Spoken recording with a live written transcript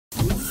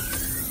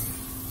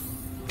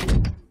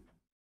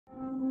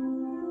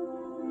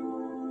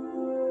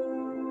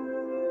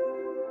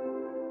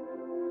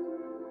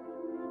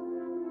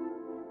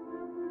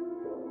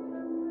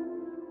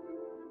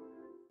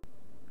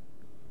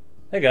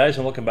Hey guys,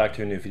 and welcome back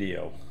to a new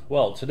video.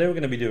 Well, today we're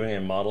going to be doing a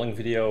modeling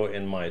video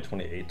in Maya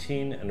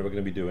 2018, and we're going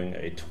to be doing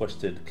a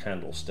twisted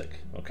candlestick,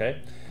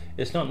 okay?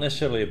 It's not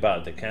necessarily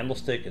about the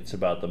candlestick, it's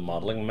about the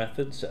modeling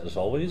methods. As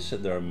always,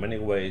 there are many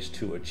ways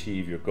to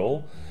achieve your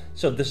goal,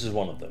 so this is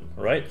one of them,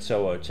 right?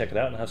 So check it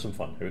out and have some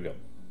fun. Here we go.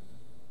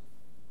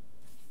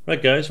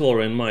 Right guys, well,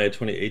 we're in Maya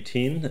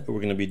 2018.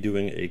 We're going to be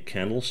doing a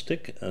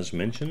candlestick as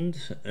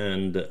mentioned,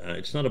 and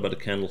it's not about a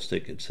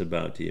candlestick, it's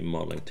about the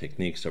modeling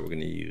techniques that we're going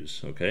to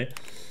use, okay?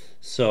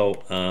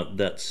 So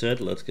that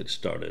said, let's get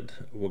started.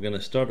 We're going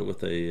to start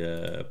with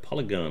a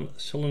polygon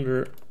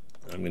cylinder.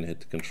 I'm going to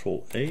hit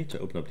Control A to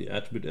open up the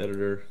attribute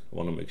editor. I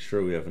want to make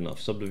sure we have enough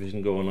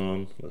subdivision going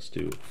on. Let's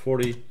do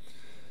 40.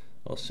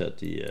 I'll set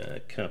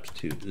the caps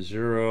to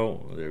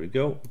 0. There we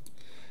go.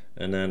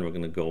 And then we're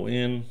going to go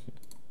in.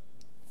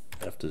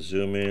 I have to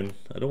zoom in.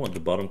 I don't want the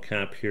bottom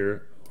cap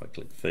here. Right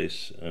click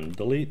face and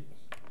delete.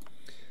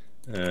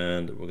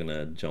 And we're going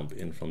to jump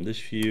in from this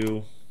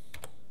view.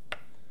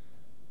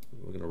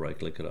 We're going to right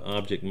click at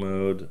object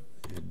mode,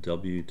 hit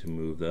W to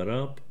move that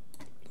up.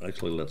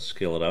 Actually, let's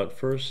scale it out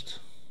first.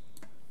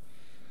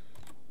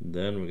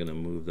 Then we're going to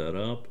move that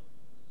up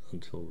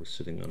until we're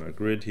sitting on our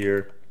grid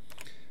here.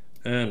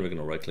 And we're going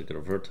to right click at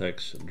a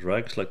vertex,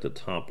 drag select the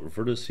top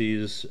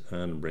vertices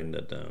and bring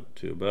that down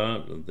to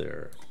about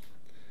there.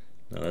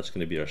 Now that's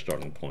going to be our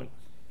starting point.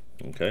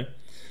 Okay.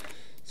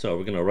 So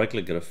we're going to right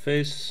click at a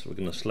face. We're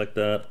going to select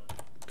that,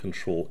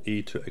 Control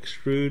E to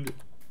extrude,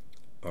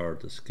 R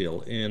to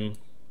scale in,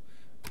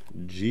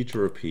 G to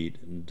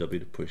repeat, W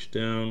to push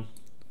down,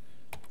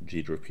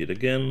 G to repeat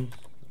again,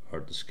 R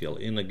to scale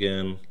in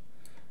again,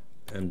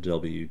 and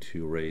W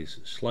to raise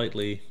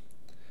slightly,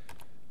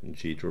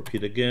 G to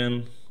repeat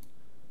again,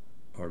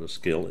 R to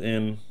scale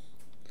in,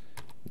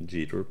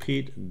 G to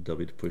repeat,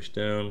 W to push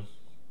down,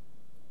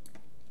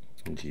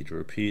 G to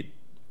repeat,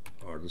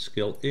 R to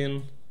scale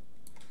in,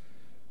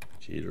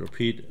 G to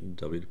repeat,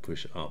 W to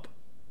push up,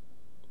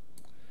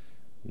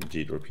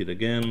 G to repeat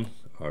again,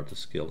 R to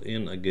scale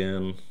in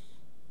again,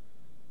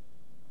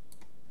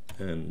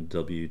 and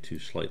W to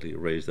slightly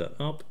raise that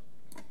up.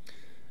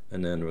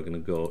 And then we're going to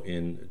go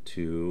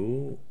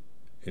into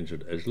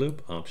insert edge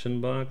loop,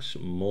 option box,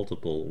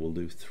 multiple, we'll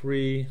do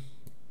 3.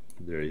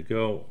 There you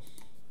go.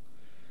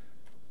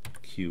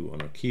 Q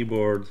on our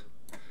keyboard.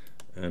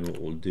 And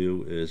what we'll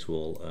do is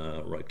we'll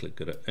right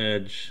click at an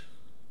edge.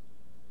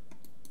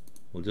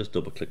 We'll just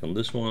double click on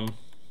this one.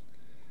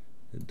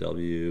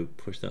 W,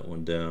 push that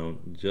one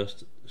down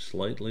just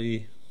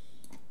slightly.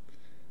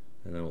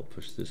 And then we'll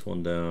push this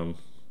one down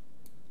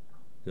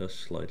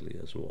just slightly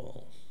as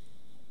well.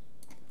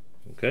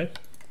 Okay,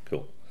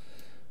 cool.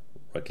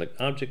 Right click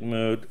object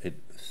mode, hit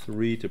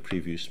 3 to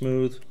preview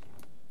smooth.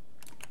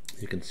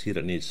 You can see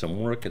that it needs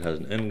some work. It has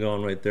an end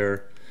gone right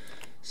there.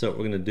 So what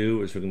we're going to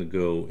do is we're going to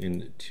go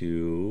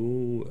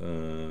into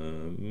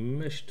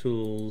mesh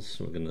tools.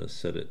 We're going to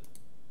set it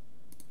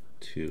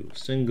to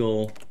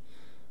single.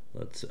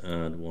 Let's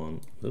add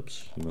one.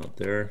 Oops, not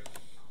there.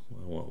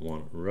 I want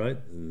one right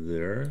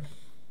there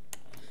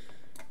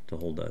to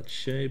hold that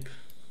shape.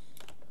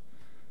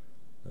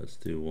 Let's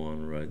do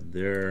one right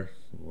there.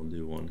 We'll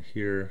do one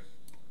here,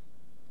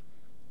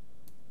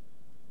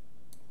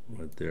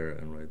 right there,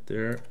 and right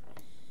there.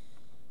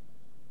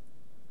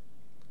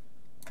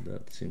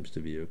 That seems to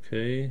be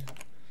okay.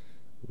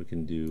 We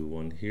can do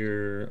one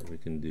here. We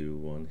can do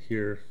one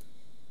here.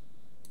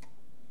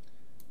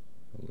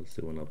 Let's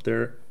do one up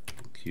there.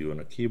 Q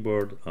on a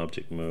keyboard,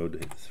 object mode,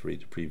 hit 3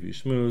 to preview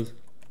smooth.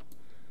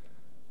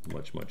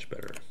 Much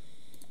better.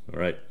 All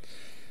right.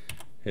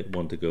 Hit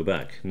 1 to go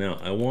back. Now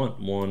I want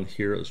one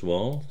here as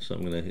well, so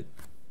I'm going to hit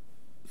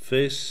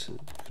face,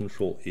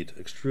 Control E to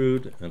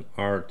extrude, and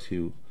R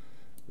to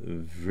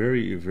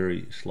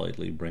very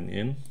slightly bring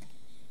in,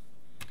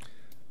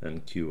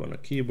 and Q on a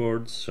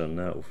keyboard. So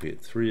now if we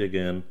hit 3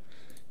 again,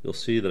 you'll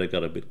see that I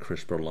got a bit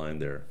crisper line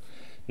there.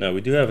 Now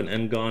we do have an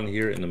end gone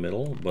here in the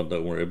middle, but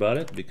don't worry about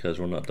it because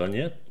we're not done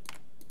yet.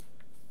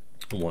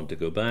 1 to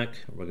go back.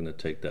 We're going to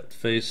take that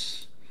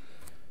face.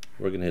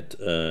 We're going to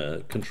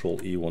hit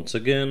Control E once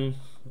again.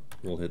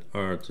 We'll hit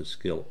R to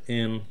scale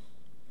in,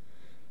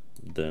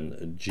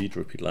 then G to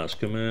repeat last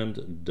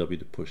command, W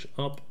to push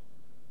up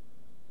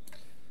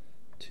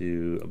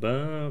to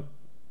about,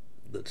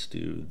 let's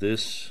do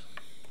this,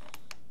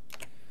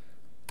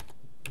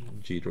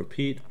 G to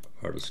repeat,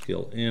 R to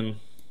scale in,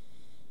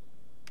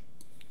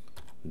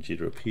 G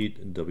to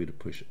repeat, W to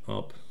push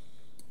up,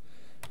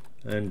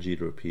 and G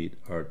to repeat,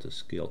 R to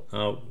scale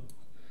out,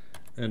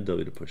 and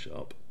W to push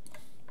up.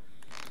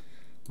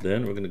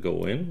 Then we're going to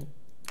go in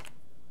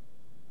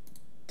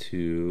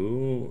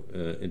to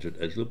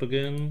insert edge loop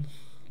again.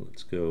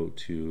 Let's go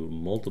to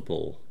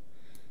multiple,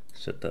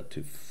 set that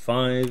to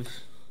 5,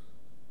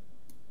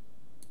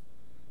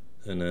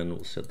 and then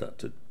we'll set that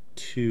to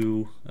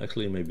 2,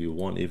 actually maybe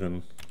 1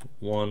 even,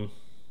 1,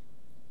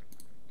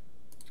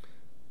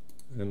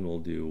 and we'll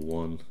do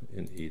 1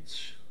 in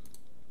each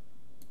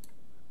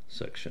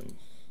section.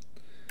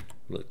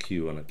 We'll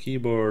Q on a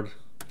keyboard.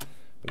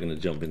 We're going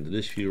to jump into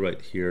this view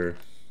right here,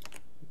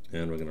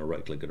 and we're going to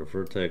right click at a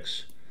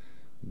vertex,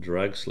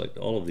 drag select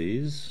all of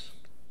these,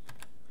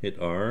 hit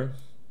R,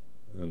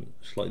 and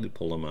slightly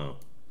pull them out.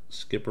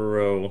 Skip a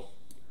row,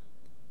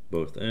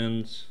 both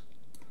ends,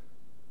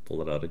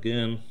 pull it out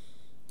again,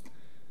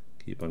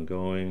 keep on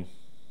going.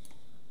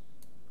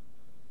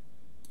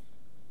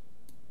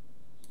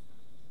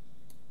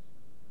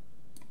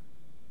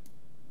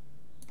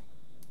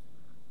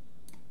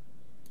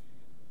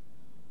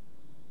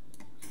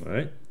 All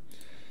right.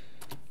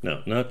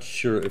 Now, not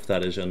sure if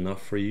that is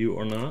enough for you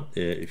or not.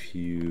 If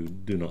you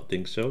do not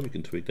think so, you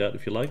can tweak that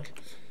if you like.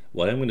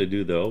 What I'm going to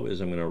do though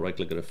is I'm going to right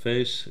click at a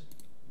face,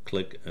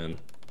 click and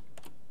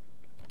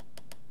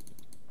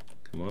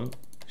come on,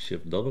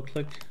 shift double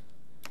click,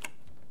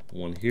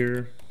 one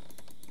here,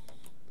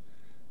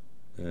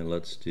 and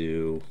let's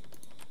do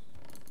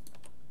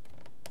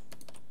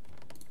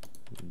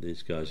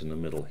these guys in the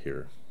middle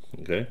here.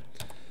 Okay,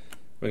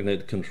 we're going to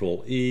hit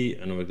Control E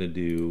and we're going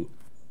to do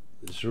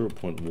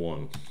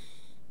 0.1.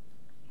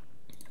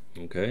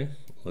 Okay,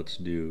 let's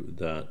do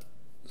that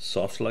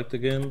soft select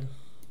again,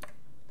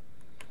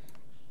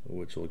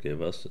 which will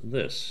give us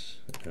this,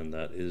 and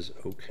that is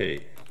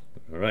okay.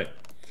 All right,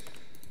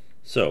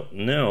 so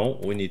now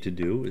what we need to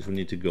do is we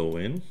need to go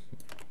in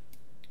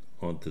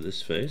onto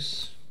this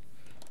face,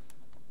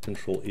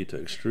 Control E to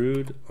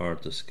extrude, R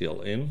to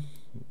scale in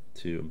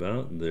to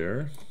about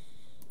there,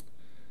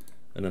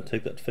 and then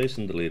take that face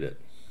and delete it.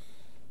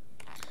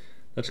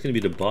 That's going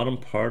to be the bottom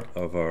part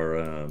of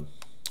our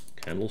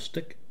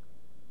candlestick.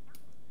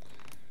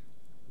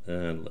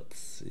 And let's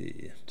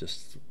see,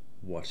 just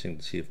watching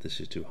to see if this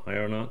is too high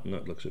or not. No,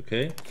 it looks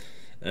okay.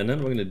 And then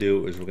what we're going to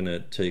do is we're going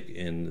to take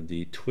in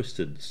the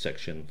twisted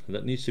section.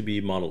 That needs to be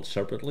modeled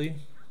separately.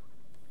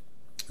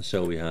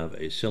 So we have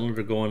a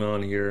cylinder going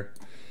on here.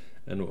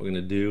 And what we're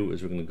going to do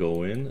is we're going to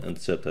go in and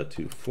set that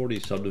to 40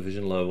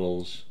 subdivision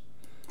levels.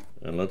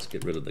 And let's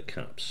get rid of the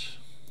caps.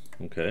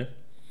 Okay.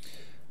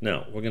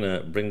 Now we're going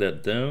to bring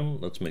that down.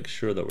 Let's make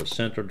sure that we're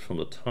centered from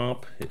the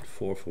top. Hit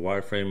 4 for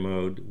wireframe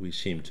mode. We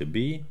seem to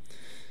be.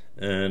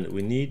 And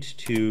we need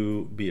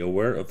to be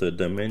aware of the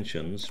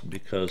dimensions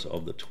because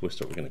of the twist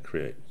that we're going to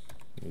create.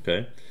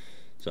 Okay,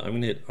 so I'm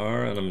going to hit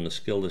R and I'm going to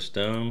scale this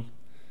down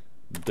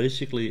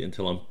basically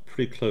until I'm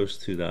pretty close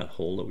to that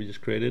hole that we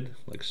just created,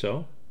 like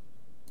so.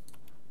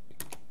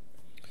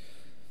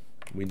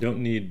 We don't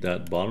need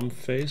that bottom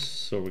face,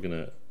 so we're going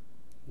to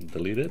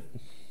delete it.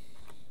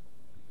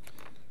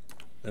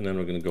 And then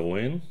we're going to go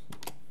in,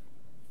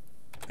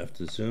 have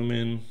to zoom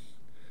in.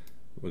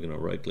 We're going to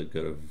right click,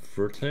 go to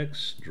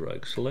vertex,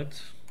 drag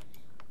select,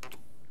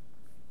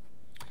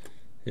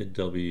 hit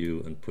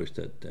W and push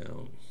that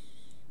down.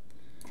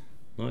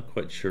 Not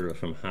quite sure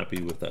if I'm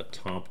happy with that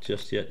top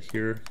just yet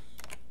here.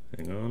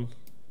 Hang on.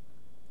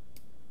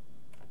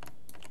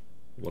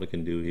 What I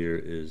can do here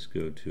is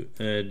go to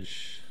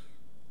edge,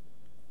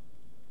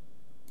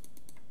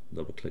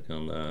 double click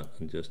on that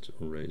and just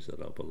raise that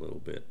up a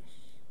little bit.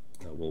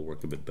 That will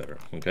work a bit better.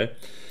 Okay,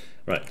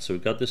 right, so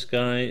we've got this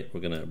guy,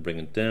 we're going to bring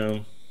it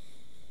down.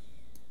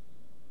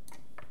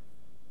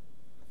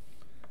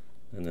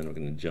 And then we're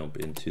going to jump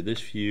into this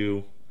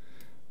view.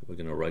 We're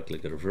going to right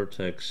click at a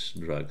vertex,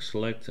 drag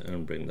select,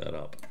 and bring that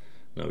up.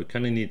 Now we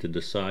kind of need to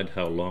decide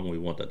how long we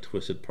want that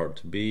twisted part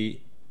to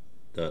be.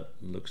 That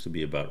looks to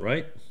be about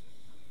right.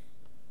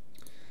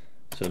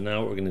 So now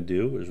what we're going to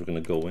do is we're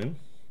going to go in.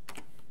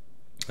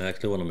 I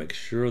actually want to make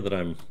sure that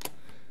I'm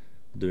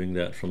doing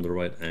that from the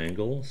right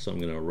angle. So I'm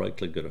going to right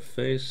click, go to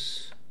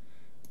face,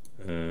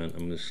 and I'm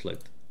going to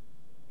select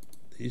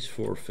these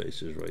 4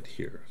 faces right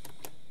here.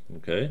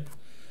 Okay.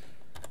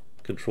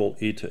 Control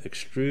E to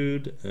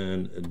extrude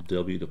and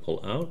W to pull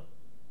out,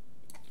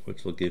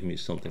 which will give me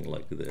something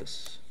like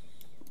this.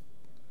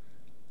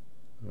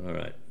 All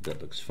right, that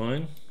looks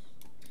fine.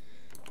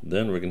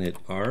 Then we're going to hit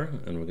R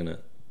and we're going to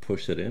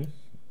push it in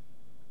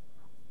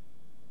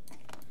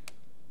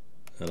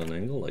at an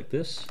angle like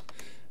this.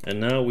 And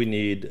now we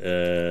need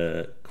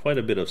quite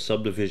a bit of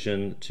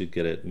subdivision to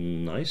get it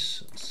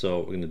nice. So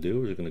what we're going to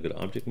do is we're going to go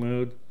to object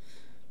mode.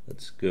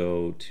 Let's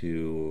go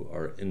to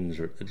our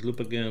insert edge loop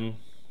again.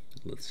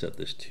 Let's set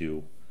this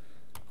to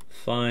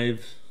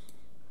 5,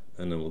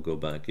 and then we'll go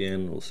back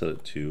in. We'll set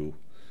it to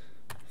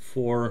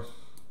 4,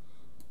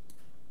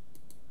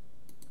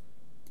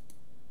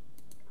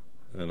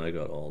 and I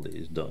got all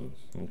these done.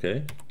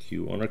 Okay,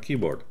 Q on our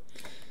keyboard.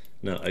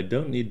 Now I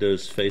don't need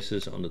those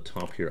faces on the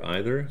top here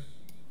either,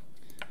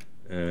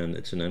 and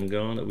it's an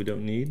n-gon that we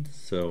don't need,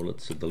 so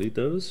let's delete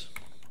those.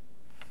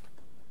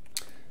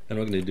 And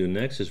what we're going to do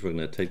next is we're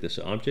going to take this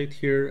object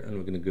here and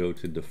we're going to go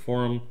to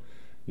deform,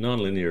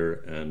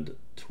 nonlinear, and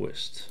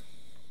twist.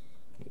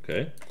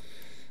 Okay,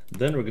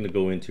 then we're going to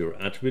go into our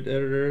attribute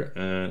editor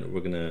and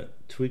we're going to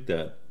tweak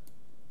that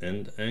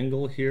end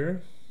angle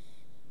here,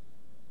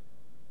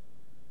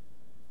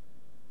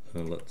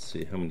 and let's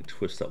see how many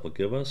twists that will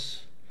give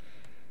us.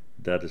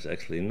 That is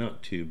actually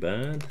not too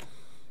bad.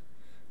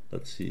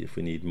 Let's see if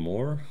we need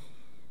more.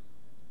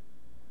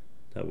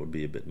 That would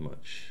be a bit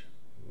much.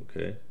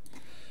 Okay,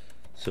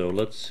 so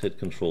let's hit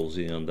Control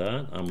Z on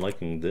that. I'm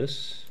liking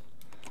this.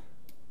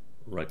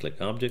 Right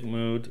click object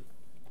mode,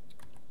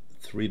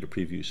 3 to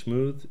preview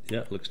smooth.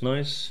 Yeah, looks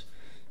nice.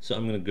 So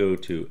I'm going to go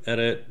to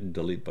Edit,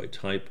 Delete by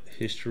Type,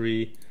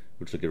 History,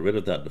 which will get rid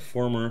of that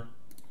deformer.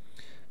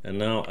 And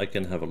now I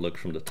can have a look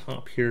from the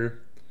top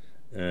here.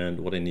 And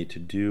what I need to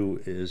do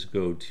is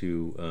go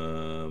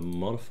to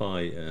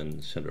Modify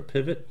and Center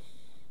Pivot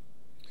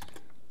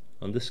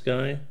on this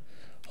guy.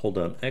 Hold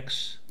down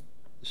X,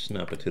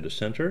 snap it to the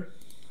center.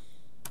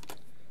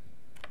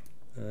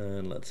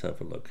 And let's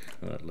have a look.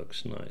 That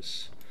looks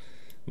nice.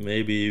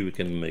 Maybe we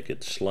can make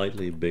it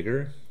slightly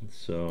bigger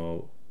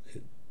so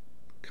it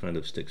kind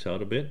of sticks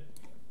out a bit.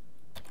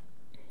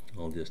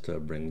 I'll just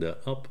bring that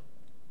up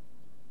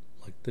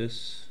like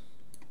this.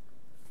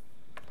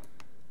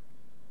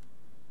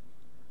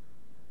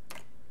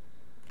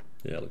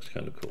 Yeah, it looks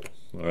kind of cool.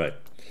 All right.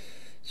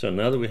 So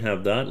now that we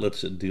have that,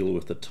 let's deal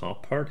with the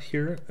top part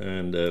here.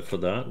 And for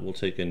that, we'll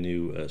take a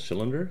new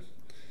cylinder.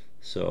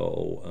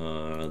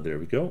 So there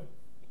we go.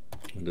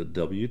 And the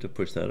W to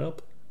push that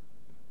up.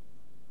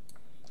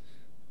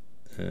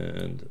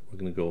 And we're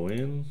going to go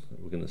in.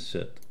 We're going to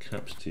set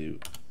caps to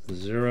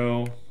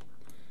 0.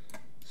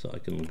 So I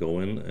can go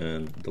in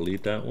and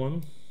delete that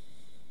one.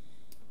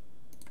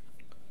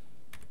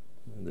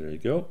 And there you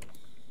go.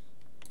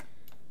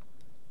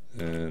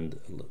 And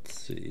let's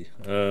see.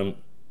 Hang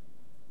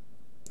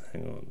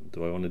on.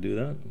 Do I want to do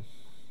that?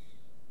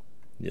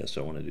 Yes,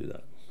 I want to do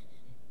that.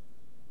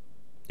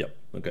 Yep.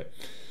 Okay.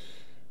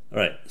 All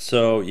right.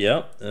 So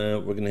yeah,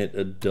 we're going to hit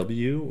a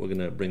W. We're going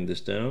to bring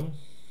this down.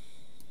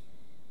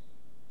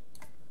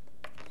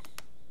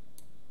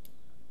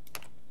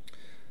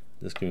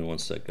 Just give me one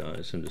sec,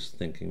 guys. I'm just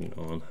thinking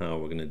on how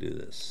we're going to do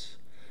this.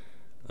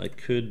 I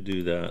could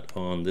do that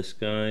on this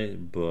guy,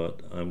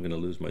 but I'm going to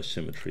lose my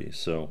symmetry.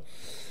 So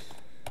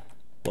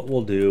what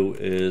we'll do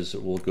is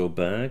we'll go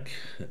back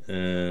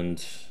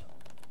and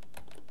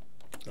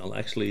I'll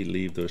actually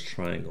leave those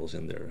triangles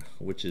in there,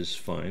 which is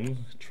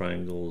fine.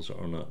 Triangles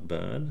are not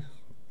bad.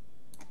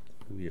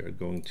 We are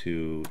going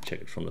to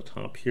check it from the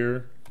top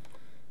here.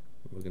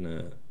 We're going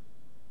to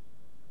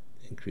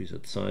increase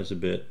its size a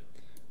bit,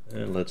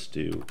 and let's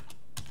do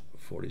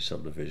 40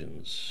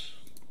 subdivisions.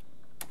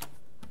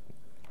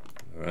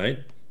 All right,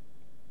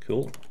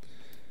 cool.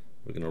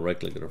 We're going to right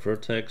click at our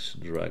vertex,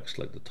 drag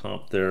select the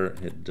top there,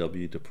 hit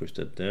W to push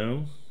that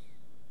down.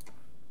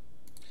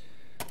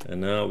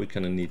 And now we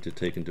kind of need to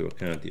take into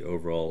account the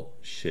overall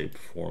shape,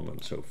 form,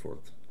 and so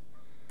forth.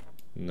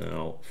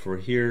 Now for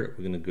here,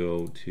 we're going to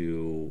go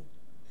to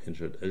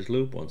Insert Edge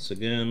Loop once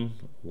again.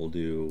 We'll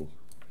do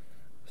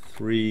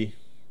 3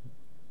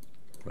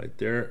 right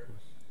there.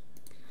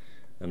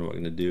 And what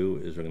we're going to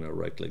do is we're going to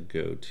right click,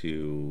 go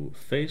to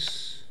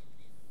Face.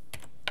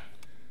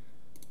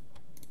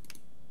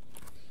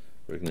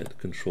 We're going to hit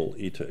Control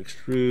E to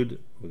extrude.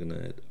 We're going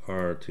to hit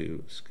R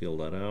to scale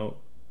that out.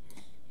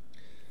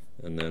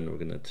 And then we're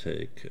going to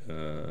take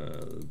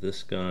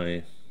this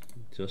guy,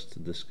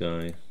 just this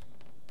guy.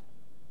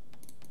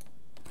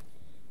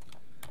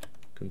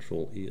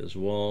 Control E as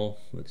well.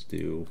 Let's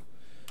do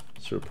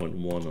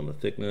 0.1 on the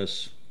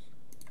thickness.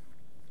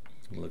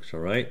 It looks all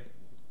right.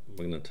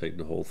 We're going to take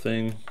the whole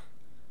thing.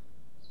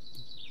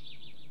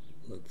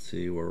 Let's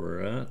see where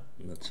we're at.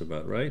 That's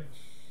about right.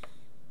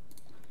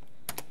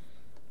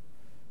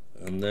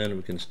 And then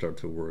we can start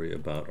to worry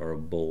about our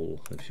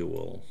bowl, if you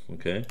will.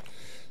 Okay.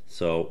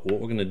 So what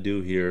we're going to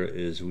do here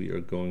is we are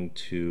going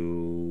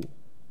to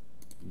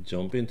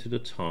jump into the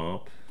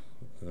top.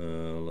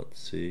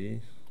 Let's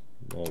see.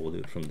 Well, we'll do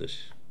it from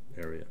this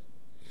area.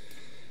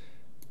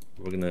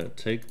 We're going to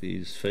take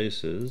these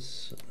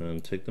faces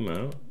and take them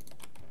out.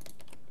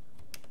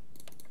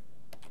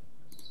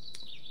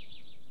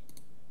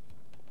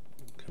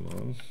 Come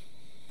on.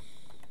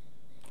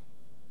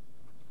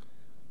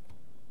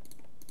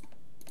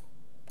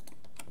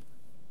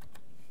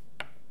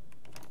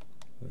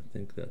 I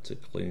think that's a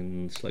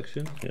clean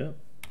selection. Yeah.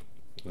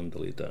 And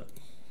delete that.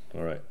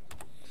 All right.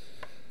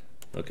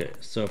 Okay,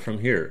 so from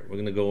here, we're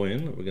going to go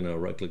in, we're going to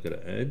right click at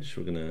an edge,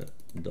 we're going to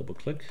double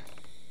click.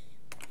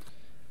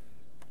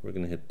 We're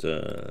going to hit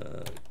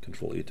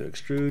Control E to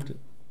extrude,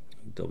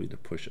 W to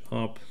push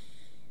up,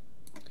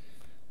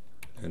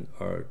 and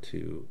R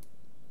to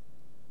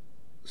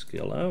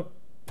scale out,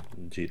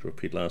 G to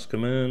repeat last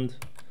command,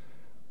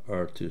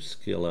 R to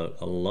scale out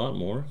a lot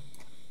more.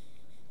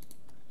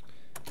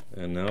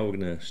 And now we're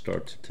going to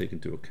start to take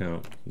into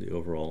account the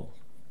overall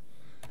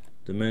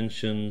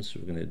dimensions.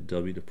 We're going to hit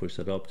W to push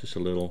that up just a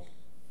little,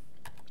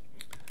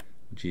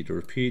 G to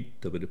repeat,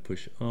 W to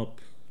push up,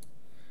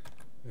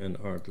 and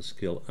R to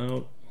scale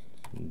out,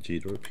 G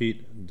to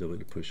repeat, W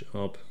to push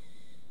up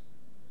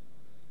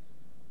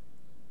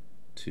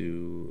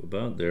to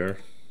about there,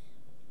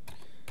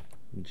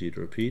 G to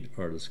repeat,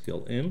 R to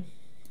scale in,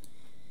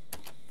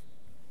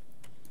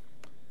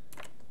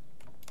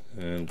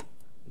 and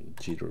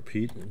G to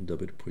repeat, and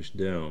W to push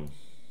down.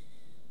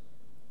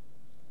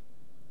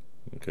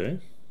 Okay.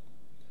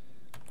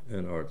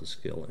 And R to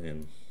scale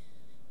in.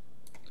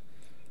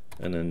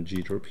 And then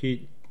G to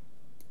repeat,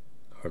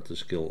 R to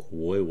scale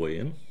way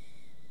in.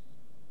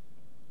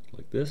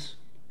 Like this.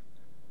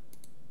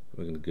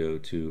 We're going to go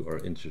to our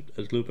insert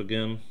edge loop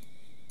again.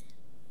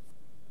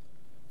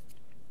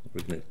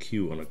 We're going to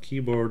Q on our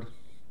keyboard.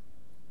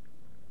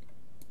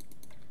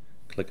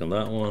 Click on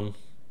that one.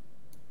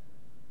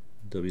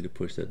 W to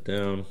push that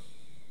down.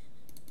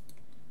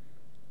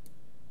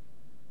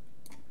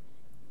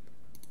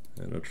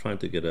 And I'm trying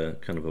to get a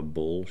kind of a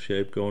bowl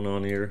shape going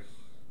on here.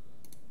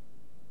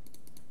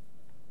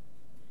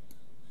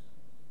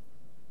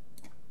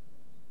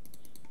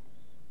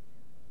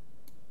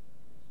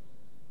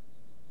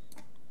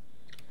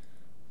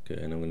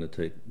 Okay, and I'm going to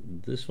take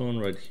this one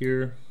right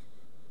here.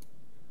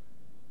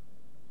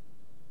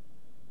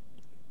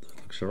 That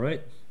looks all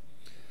right.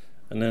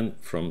 And then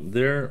from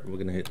there, we're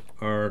going to hit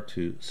R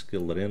to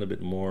scale that in a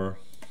bit more.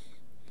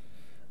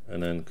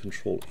 And then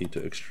Control E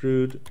to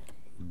extrude,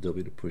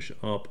 W to push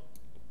up,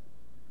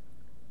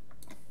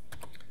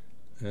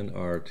 and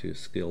R to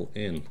scale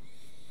in.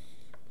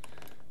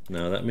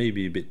 Now that may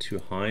be a bit too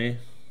high.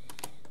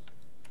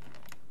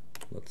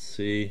 Let's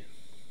see.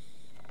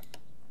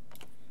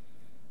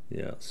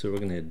 Yeah, so we're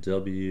going to hit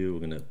W, we're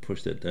going to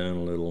push that down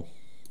a little,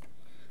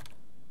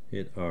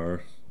 hit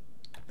R,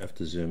 F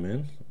to zoom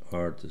in,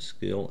 R to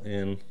scale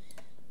in,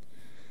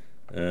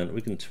 and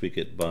we can tweak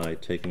it by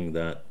taking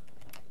that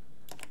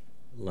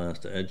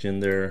last edge in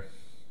there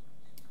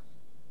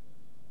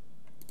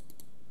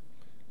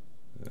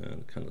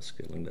and kind of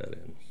scaling that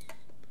in.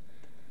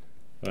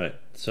 Alright,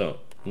 so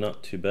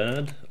not too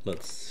bad.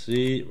 Let's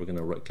see, we're going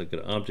to right click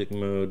at object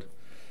mode.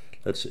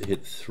 Let's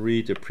hit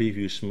 3 to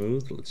preview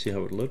smooth. Let's see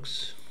how it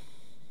looks.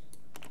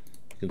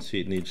 You can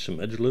see it needs some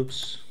edge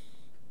loops.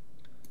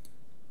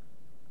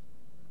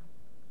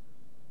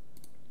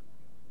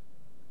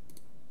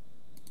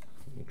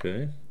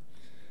 Okay,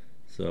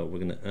 so we're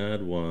going to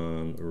add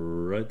one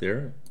right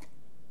there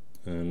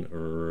and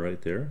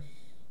right there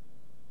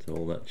to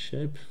hold that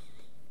shape.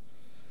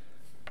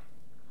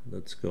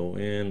 Let's go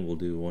in, we'll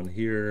do one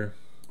here,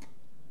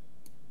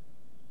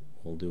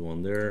 we'll do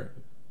one there,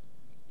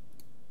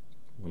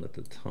 one at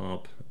the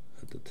top,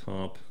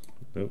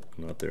 nope,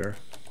 not there,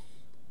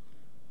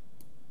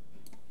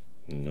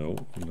 no,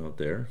 not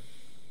there.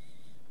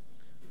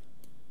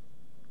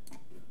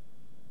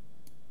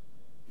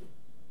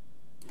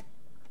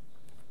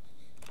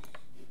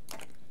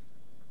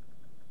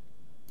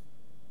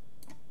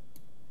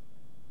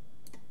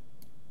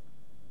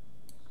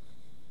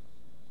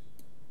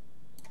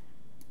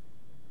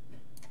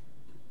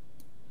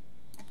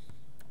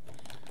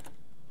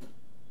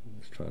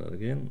 Try that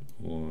again.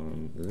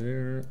 One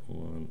there,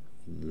 one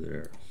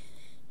there.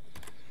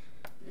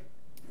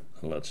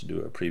 Let's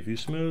do a preview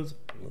smooth.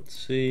 Let's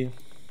see.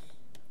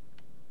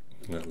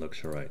 That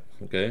looks all right.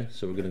 Okay,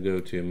 so we're going to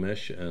go to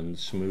mesh and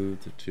smooth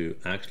to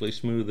actually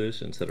smooth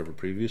this instead of a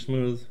preview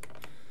smooth.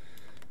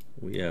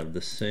 We have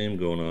the same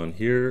going on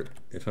here,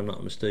 if I'm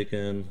not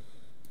mistaken.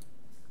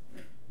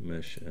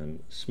 Mesh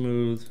and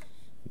smooth.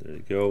 There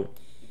you go.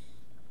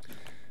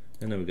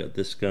 And then we got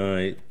this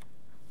guy.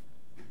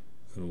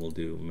 And we'll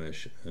do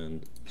mesh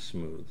and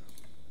smooth.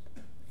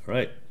 All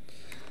right,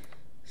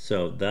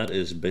 so that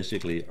is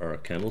basically our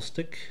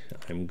candlestick.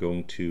 I'm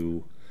going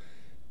to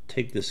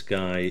take this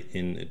guy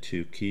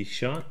into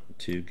Keyshot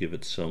to give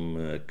it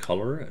some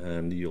color,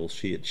 and you'll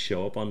see it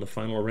show up on the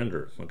final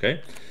render.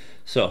 Okay,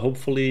 so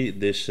hopefully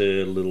this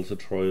little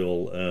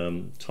tutorial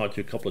taught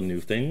you a couple of new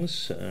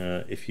things.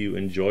 If you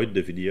enjoyed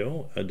the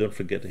video, don't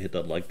forget to hit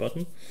that like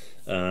button,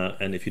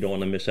 and if you don't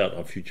want to miss out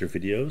on future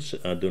videos,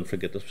 don't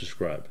forget to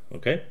subscribe.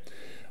 Okay,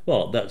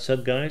 well, that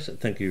said, guys,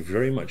 thank you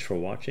very much for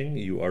watching.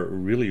 You are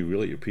really,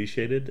 really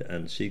appreciated,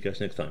 and see you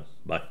guys next time.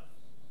 Bye.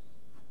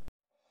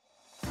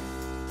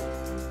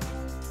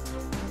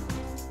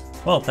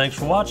 Well, thanks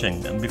for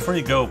watching, and before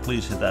you go,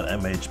 please hit that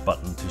MH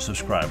button to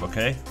subscribe.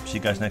 Okay, see you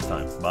guys next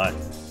time. Bye.